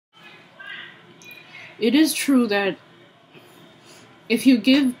it is true that if you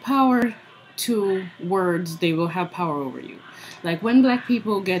give power to words, they will have power over you. Like when black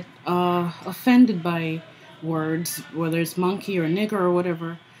people get offended by words, whether it's monkey or nigger or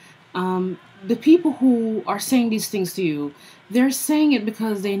whatever, the people who are saying these things to you, they're saying it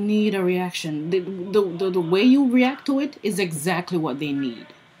because they need a reaction. The way you react to it is exactly what they need.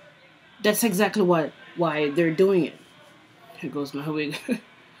 That's exactly why they're doing it. Here goes my wig.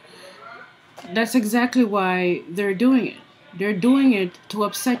 That's exactly why they're doing it. They're doing it to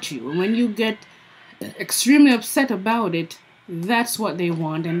upset you. And when you get extremely upset about it, that's what they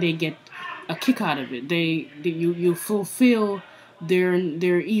want, and they get a kick out of it. You fulfill their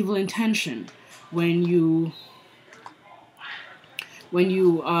evil intention when you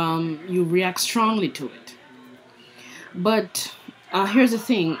react strongly to it. But here's the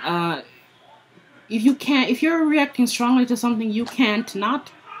thing: if you're reacting strongly to something, you can't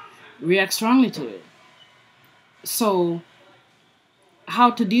not react strongly to it. So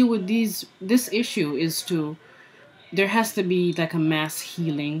how to deal with this issue is to there has to be like a mass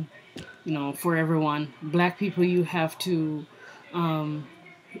healing, for everyone. Black people, you have to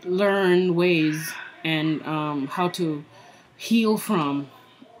learn ways and how to heal from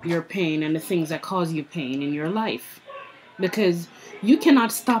your pain and the things that cause you pain in your life, because you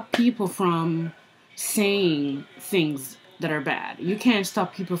cannot stop people from saying things that are bad. You can't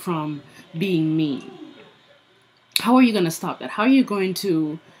stop people from being mean. How are you going to stop that? How are you going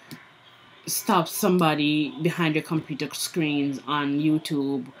to stop somebody behind your computer screens on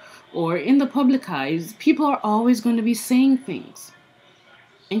YouTube or in the public eyes? People are always going to be saying things.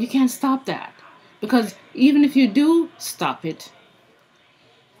 And you can't stop that. Because even if you do stop it,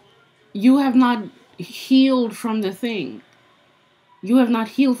 you have not healed from the thing. You have not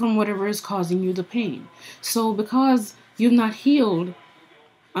healed from whatever is causing you the pain. So because you've not healed,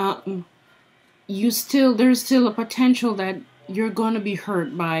 there's still a potential that you're going to be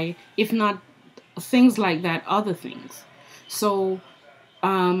hurt by, if not things like that, other things. So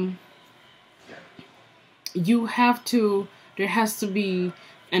there has to be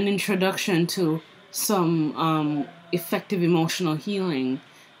an introduction to some effective emotional healing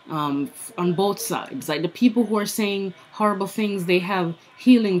on both sides. Like the people who are saying horrible things, they have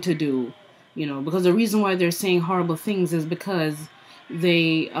healing to do, because the reason why they're saying horrible things is because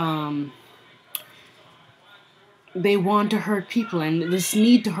they want to hurt people, and this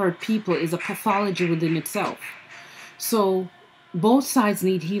need to hurt people is a pathology within itself. So both sides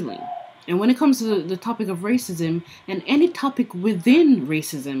need healing. And when it comes to the topic of racism and any topic within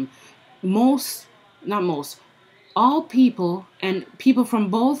racism, all people and people from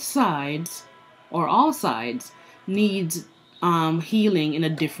both sides or all sides needs healing in a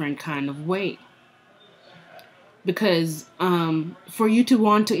different kind of way. Because for you to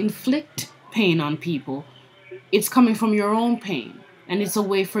want to inflict pain on people, it's coming from your own pain, and it's a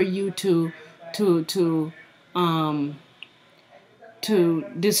way for you to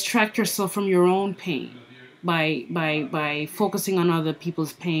distract yourself from your own pain by focusing on other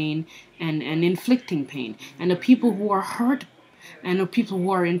people's pain and inflicting pain. And the people who are hurt and the people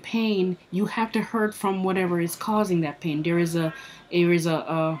who are in pain, you have to hurt from whatever is causing that pain. There is a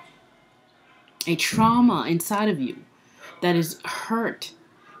trauma inside of you that is hurt,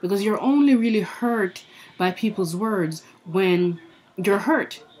 because you're only really hurt by people's words when you're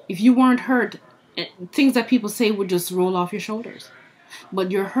hurt. If you weren't hurt, things that people say would just roll off your shoulders. But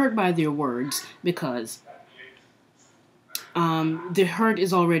you're hurt by their words because the hurt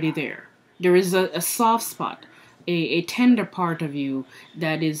is already there. There is a soft spot, a tender part of you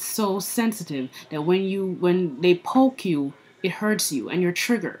that is so sensitive that when they poke you, it hurts you and you're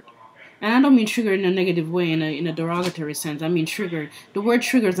triggered. And I don't mean triggered in a negative way, in a derogatory sense. I mean triggered. The word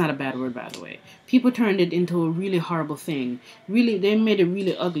trigger is not a bad word, by the way. People turned it into a really horrible thing. Really, they made it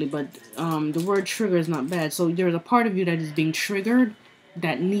really ugly, but the word trigger is not bad. So there's a part of you that is being triggered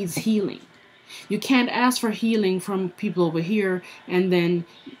that needs healing. You can't ask for healing from people over here and then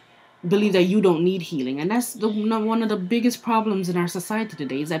believe that you don't need healing. And that's one of the biggest problems in our society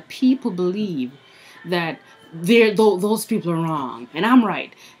today, is that people believe that those people are wrong and I'm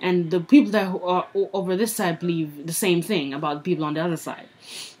right, and the people that are over this side believe the same thing about the people on the other side.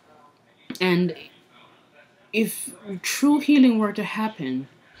 And if true healing were to happen,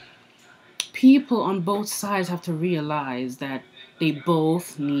 people on both sides have to realize that they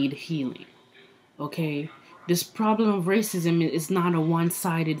both need healing. Okay? This problem of racism is not a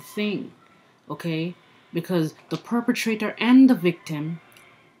one-sided thing. Okay? Because the perpetrator and the victim,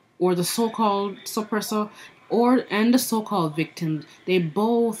 or the so-called suppressor, and the so-called victims, they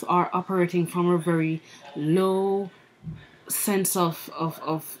both are operating from a very low sense of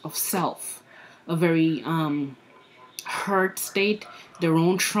self. a very hurt state, their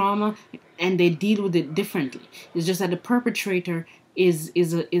own trauma, and they deal with it differently. It's just that the perpetrator is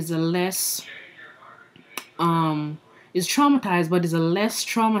a less is traumatized, but is a less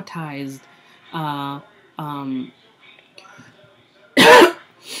traumatized uh, um,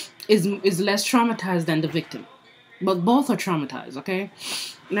 is less traumatized than the victim. But both are traumatized. Okay,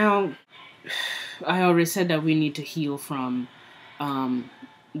 now I already said that we need to heal from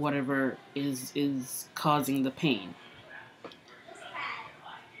whatever is causing the pain.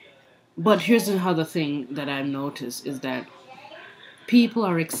 But here's another thing that I've noticed is that people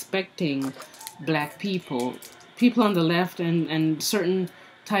are expecting black people on the left and certain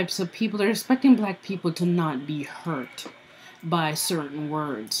types of people, they're expecting black people to not be hurt by certain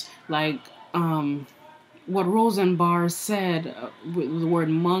words. Like what Roseanne Barr said with the word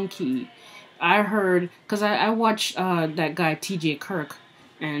monkey. I heard, because I watched that guy TJ Kirk,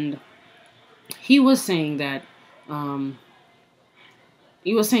 and he was saying that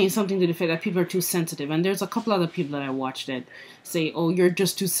he was saying something to the effect that people are too sensitive. And there's a couple other people that I watched that say, oh, you're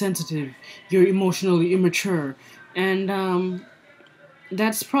just too sensitive. You're emotionally immature. And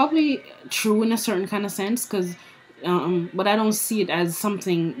that's probably true in a certain kind of sense, because, but I don't see it as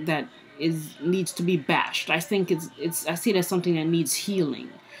something that needs to be bashed. I think I see it as something that needs healing.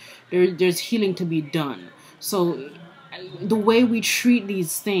 There's healing to be done. So the way we treat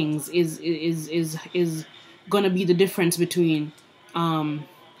these things is going to be the difference between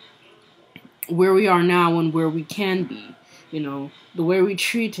where we are now and where we can be. You know, the way we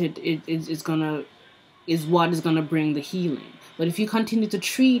treat it is what is gonna bring the healing. But if you continue to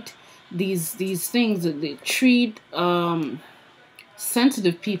treat these things, they treat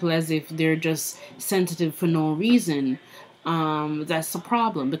sensitive people as if they're just sensitive for no reason. That's the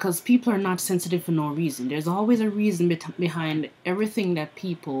problem, because people are not sensitive for no reason. There's always a reason behind everything that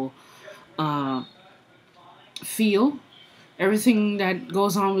people feel, everything that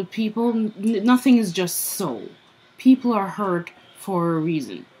goes on with people. Nothing is just so. People are hurt for a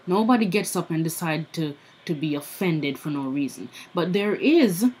reason. Nobody gets up and decide to be offended for no reason. But there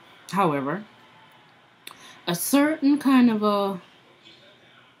is, however, a certain kind of a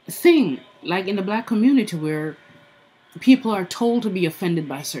thing, like in the black community, where people are told to be offended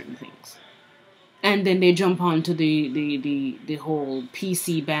by certain things. And then they jump onto the whole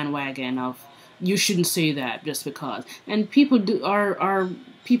PC bandwagon of, you shouldn't say that just because. And people are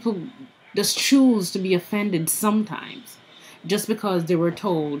people just choose to be offended sometimes, just because they were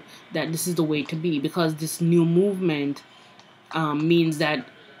told that this is the way to be. Because this new movement means that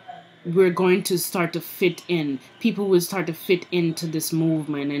we're going to start to fit in. People will start to fit into this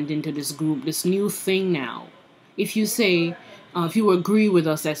movement and into this group, this new thing now. If you say, if you agree with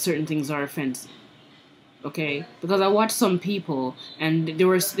us that certain things are offensive. Okay, because I watch some people, and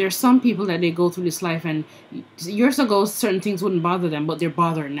there's some people that they go through this life, and years ago certain things wouldn't bother them, but they're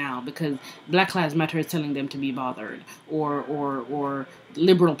bothered now because Black Lives Matter is telling them to be bothered, or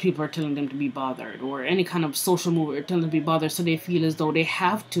liberal people are telling them to be bothered, or any kind of social movement are telling them to be bothered. So they feel as though they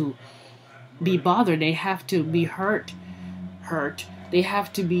have to be bothered, they have to be hurt, they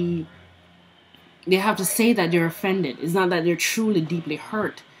have to be, they have to say that they're offended. It's not that they're truly deeply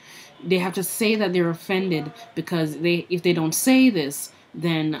hurt. They have to say that they're offended because if they don't say this,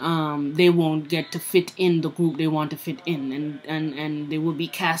 then they won't get to fit in the group they want to fit in, and they will be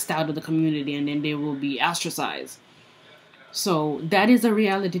cast out of the community, and then they will be ostracized. So that is a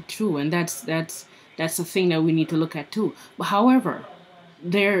reality too, and that's a thing that we need to look at too. But however,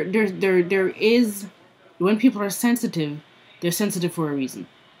 there is, when people are sensitive, they're sensitive for a reason,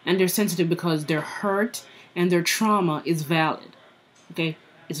 and they're sensitive because their hurt and their trauma is valid. Okay.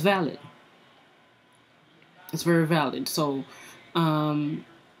 It's valid. It's very valid. So,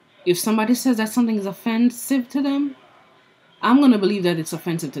 if somebody says that something is offensive to them, I'm going to believe that it's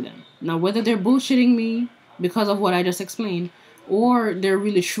offensive to them. Now, whether they're bullshitting me because of what I just explained, or they're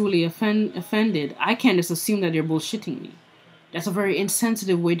really truly offended, I can't just assume that they're bullshitting me. That's a very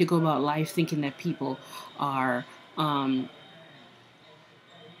insensitive way to go about life, thinking that people are,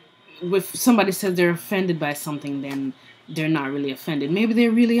 if somebody says they're offended by something, then they're not really offended. Maybe they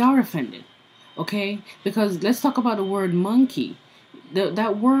really are offended. Okay? Because let's talk about the word monkey.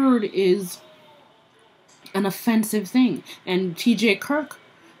 That word is an offensive thing. And TJ Kirk,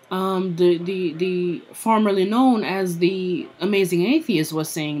 the formerly known as the Amazing Atheist, was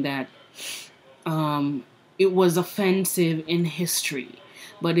saying that it was offensive in history,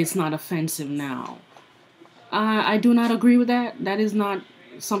 but it's not offensive now. I do not agree with that. That is not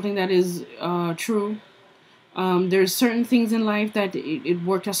something that is true. There's certain things in life that it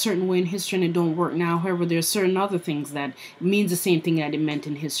worked a certain way in history and it don't work now. However, there's certain other things that means the same thing that it meant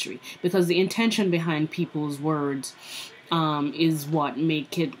in history, because the intention behind people's words is what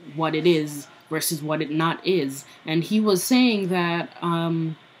make it what it is versus what it not is. And he was saying that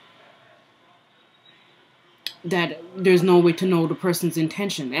that there's no way to know the person's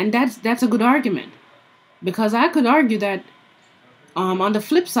intention, and that's a good argument, because I could argue that on the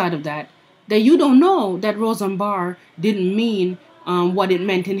flip side of that, that you don't know that Roseanne Barr didn't mean what it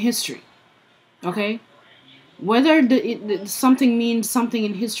meant in history. Okay, whether something means something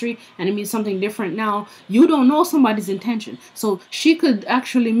in history and it means something different now, you don't know somebody's intention. So she could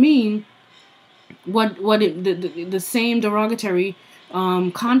actually mean the same derogatory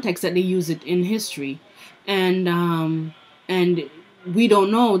context that they use it in history, and we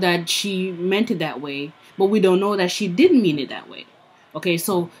don't know that she meant it that way, but we don't know that she didn't mean it that way. Okay,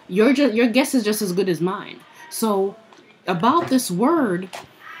 so your guess is just as good as mine. So about this word,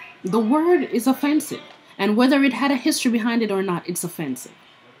 the word is offensive, and whether it had a history behind it or not, it's offensive.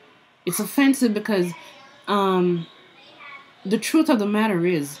 It's offensive because the truth of the matter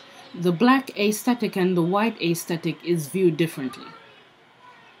is the black aesthetic and the white aesthetic is viewed differently.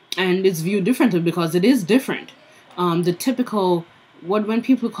 And it's viewed differently because it is different. The typical, when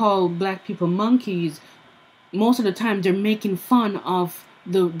people call black people monkeys, most of the time they're making fun of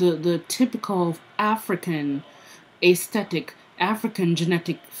the typical African aesthetic, African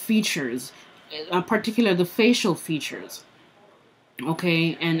genetic features, particularly the facial features.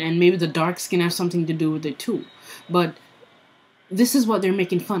 Okay, and maybe the dark skin has something to do with it too. But this is what they're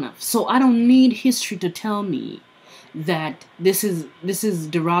making fun of. So I don't need history to tell me that this is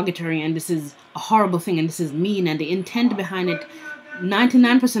derogatory and this is a horrible thing and this is mean, and the intent behind it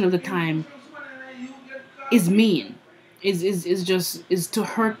 99% of the time is mean, is to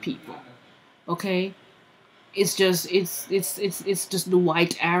hurt people. Okay, it's just it's just the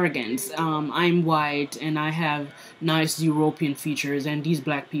white arrogance. I'm white and I have nice European features, and these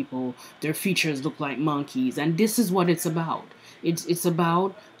black people, their features look like monkeys, and this is what it's about. It's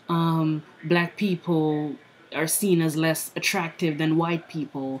about black people are seen as less attractive than white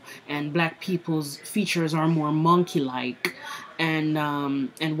people, and black people's features are more monkey-like, and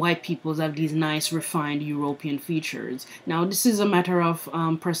white people's have these nice refined European features. Now, this is a matter of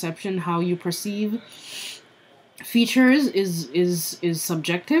perception. How you perceive features is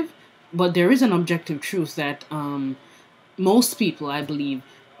subjective, but there is an objective truth that most people, I believe,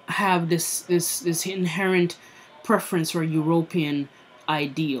 have this inherent preference for European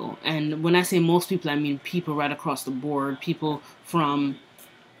ideal. And when I say most people, I mean people right across the board. People from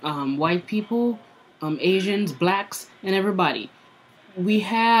white people, Asians, blacks, and everybody. We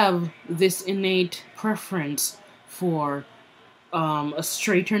have this innate preference for a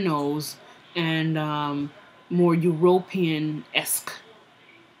straighter nose and more European-esque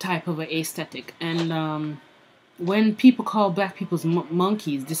type of an aesthetic. And when people call black people's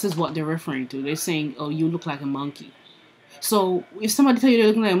monkeys, this is what they're referring to. They're saying, "Oh, you look like a monkey." So if somebody tells you they're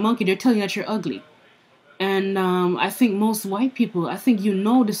looking like a monkey, they're telling you that you're ugly. And I think most white people, I think you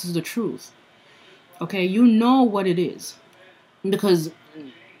know this is the truth. Okay, you know what it is, because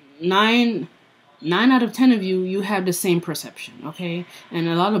nine out of 10 of you have the same perception. Okay, and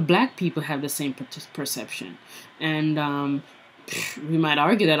a lot of black people have the same perception, and we might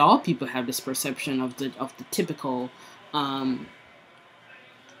argue that all people have this perception of the typical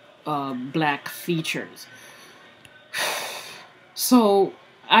black features. So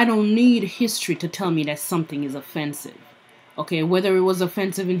I don't need history to tell me that something is offensive. Okay, whether it was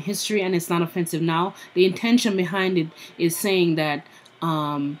offensive in history and it's not offensive now, the intention behind it is saying that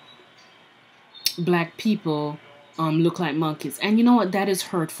black people look like monkeys. And you know what? That is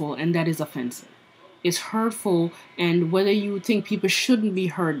hurtful and that is offensive. It's hurtful, and whether you think people shouldn't be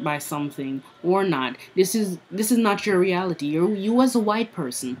hurt by something or not, this is not your reality. You as a white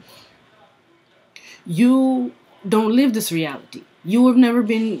person, you don't live this reality. You have never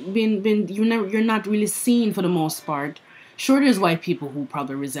you're not really seen for the most part. Sure, there's white people who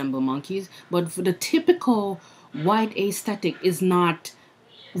probably resemble monkeys, but for the typical white aesthetic is not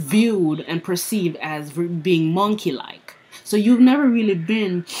viewed and perceived as being monkey-like. So you've never really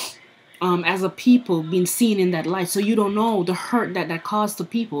been, as a people, been seen in that light. So you don't know the hurt that caused to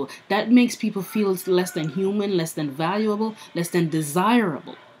people. That makes people feel less than human, less than valuable, less than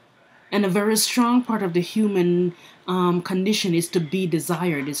desirable. And a very strong part of the human condition is to be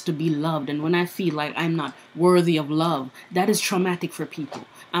desired, is to be loved. And when I feel like I'm not worthy of love, that is traumatic for people.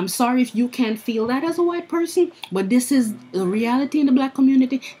 I'm sorry if you can't feel that as a white person, but this is the reality in the black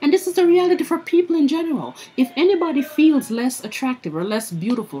community, and this is the reality for people in general. If anybody feels less attractive or less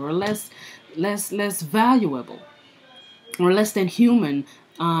beautiful or less less valuable or less than human,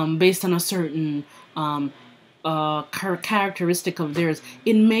 based on a certain characteristic of theirs,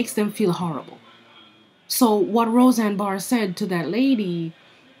 it makes them feel horrible. So what Roseanne Barr said to that lady,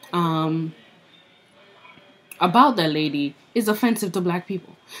 um, about that lady, is offensive to black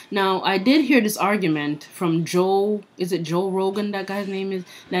people. Now, I did hear this argument from Joe. Is it Joe Rogan? That guy's name is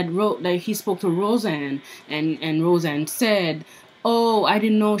that wrote that he spoke to Roseanne, and Roseanne said, "Oh, I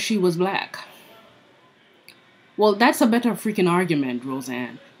didn't know she was black." Well, that's a better freaking argument,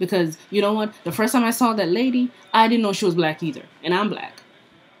 Roseanne. Because you know what? The first time I saw that lady, I didn't know she was black either, and I'm black.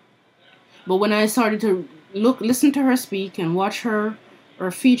 But when I started to listen to her speak, and watch her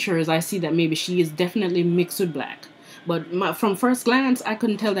features, I see that maybe she is definitely mixed with black. But from first glance, I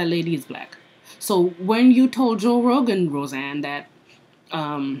couldn't tell that lady is black. So when you told Joe Rogan, Roseanne, that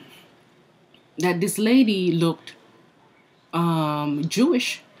that this lady looked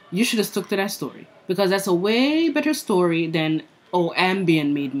Jewish, you should have stuck to that story, because that's a way better story than, oh,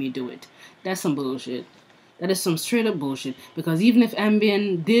 Ambien made me do it. That's some bullshit. That is some straight up bullshit. Because even if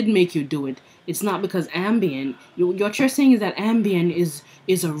Ambien did make you do it, it's not because Ambien. What you're saying is that Ambien is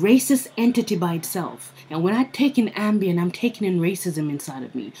a racist entity by itself. And when I take in Ambien, I'm taking in racism inside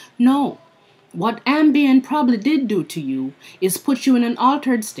of me. No. What Ambien probably did do to you is put you in an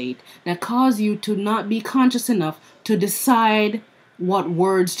altered state that caused you to not be conscious enough to decide what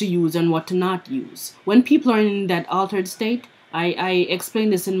words to use and what to not use. When people are in that altered state, I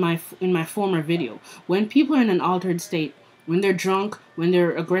explained this in my former video. When people are in an altered state, when they're drunk, when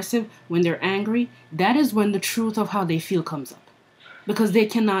they're aggressive, when they're angry, that is when the truth of how they feel comes up. Because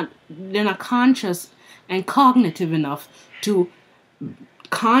they're not conscious and cognitive enough to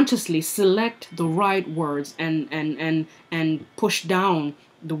consciously select the right words and push down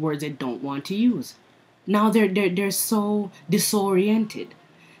the words they don't want to use. Now they're so disoriented.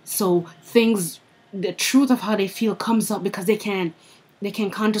 So the truth of how they feel comes up because they can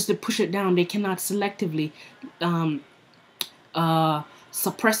consciously push it down. They cannot selectively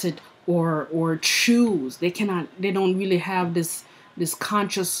suppress it or choose. They don't really have this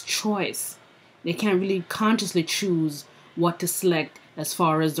conscious choice. They can't really consciously choose what to select as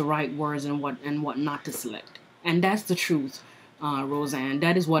far as the right words and what not to select. And that's the truth, Roseanne.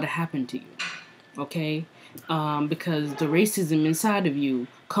 That is what happened to you. Okay? Because the racism inside of you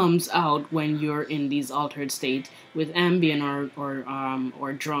comes out when you're in these altered states with Ambien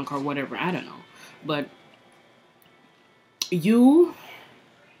or drunk or whatever. I don't know. But you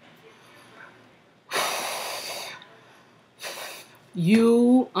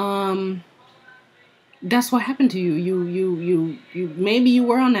that's what happened to you. You maybe you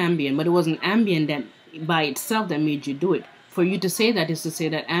were on Ambien, but it wasn't Ambien that by itself that made you do it. For you to say that is to say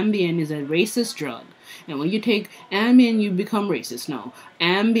that Ambien is a racist drug. And when you take Ambien, you become racist. No.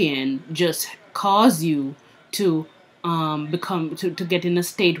 Ambien just cause you to to get in a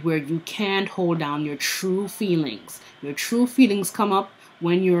state where you can't hold down your true feelings. Your true feelings come up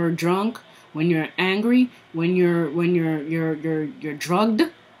when you're drunk, when you're angry, when you're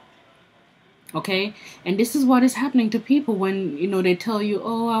drugged. Okay? And this is what is happening to people when, they tell you,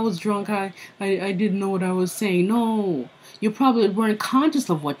 "Oh, I was drunk, I didn't know what I was saying." No. You probably weren't conscious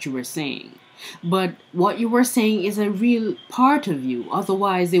of what you were saying. But what you were saying is a real part of you.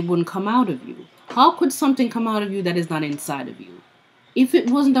 Otherwise, it wouldn't come out of you. How could something come out of you that is not inside of you? If it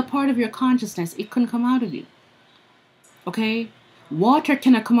wasn't a part of your consciousness, it couldn't come out of you. Okay? Water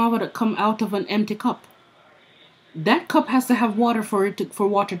cannot come out of an empty cup. That cup has to have water for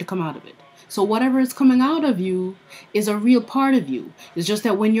water to come out of it. So whatever is coming out of you is a real part of you. It's just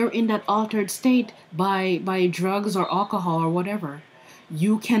that when you're in that altered state by drugs or alcohol or whatever,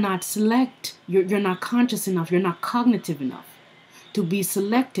 you cannot select. You're not conscious enough. You're not cognitive enough to be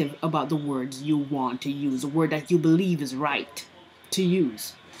selective about the words you want to use, a word that you believe is right to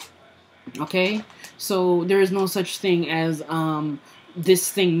use. Okay? So there is no such thing as this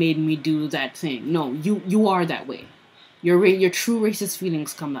thing made me do that thing. No, you are that way. Your true racist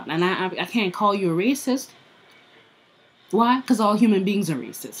feelings come out. And I can't call you a racist. Why? Because all human beings are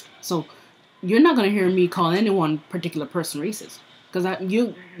racist. So you're not going to hear me call any one particular person racist. Because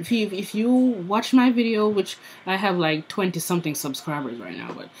if you watch my video, which I have like 20-something subscribers right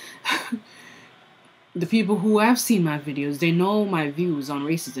now, but the people who have seen my videos, they know my views on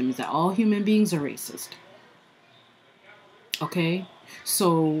racism is that all human beings are racist. Okay?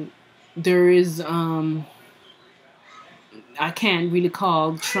 So there is I can't really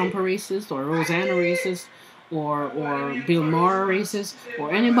call Trump a racist or Roseanne a racist or Bill Maher a racist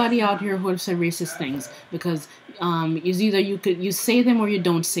or anybody out here who have said racist things, because it's either you say them or you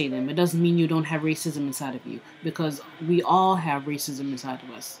don't say them. It doesn't mean you don't have racism inside of you, because we all have racism inside of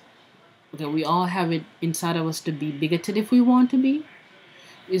us. Okay, we all have it inside of us to be bigoted if we want to be.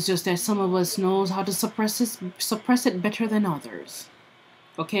 It's just that some of us knows how to suppress it better than others.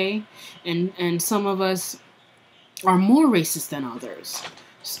 Okay, and some of us are more racist than others,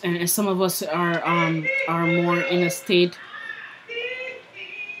 and some of us are more in a state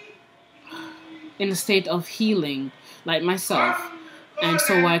of healing, like myself, and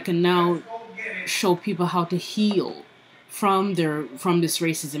so I can now show people how to heal from this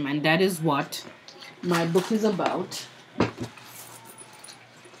racism, and that is what my book is about.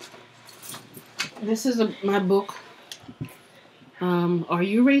 This is my book. Are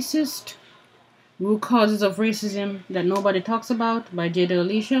You Racist? Root Causes of Racism That Nobody Talks About by Jada,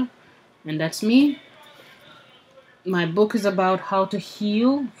 Aleesha, and that's me. My book is about how to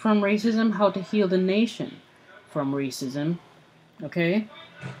heal from racism, how to heal the nation from racism. Okay?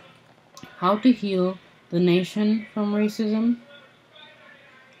 How to heal the nation from racism.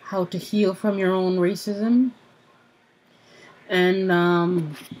 How to heal from your own racism.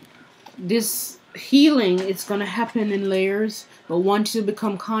 And this healing, it's going to happen in layers, but once you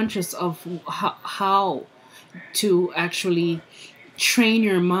become conscious of how to actually train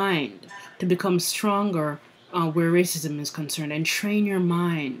your mind to become stronger where racism is concerned, and train your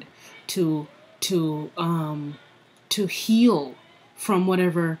mind to heal from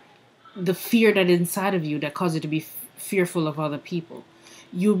whatever the fear that is inside of you that causes you to be fearful of other people.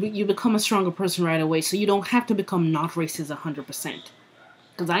 You become a stronger person right away, so you don't have to become not racist 100%.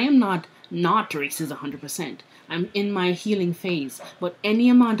 Because I am not racist 100%. I'm in my healing phase. But any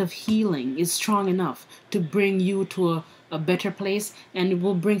amount of healing is strong enough to bring you to a better place, and it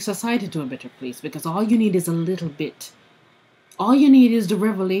will bring society to a better place, because all you need is a little bit. All you need is the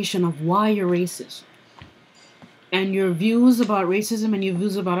revelation of why you're racist. And your views about racism and your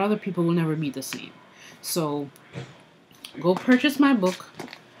views about other people will never be the same. So go purchase my book.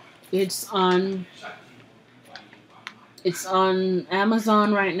 It's on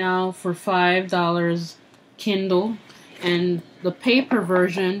Amazon right now for $5 Kindle, and the paper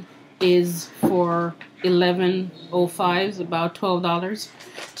version is for $11.05, about $12.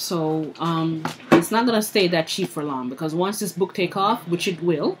 So it's not gonna stay that cheap for long, because once this book take off, which it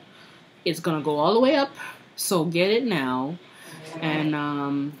will, it's gonna go all the way up. So get it now, and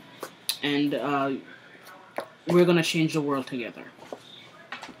we're gonna change the world together.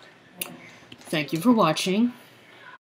 Thank you for watching.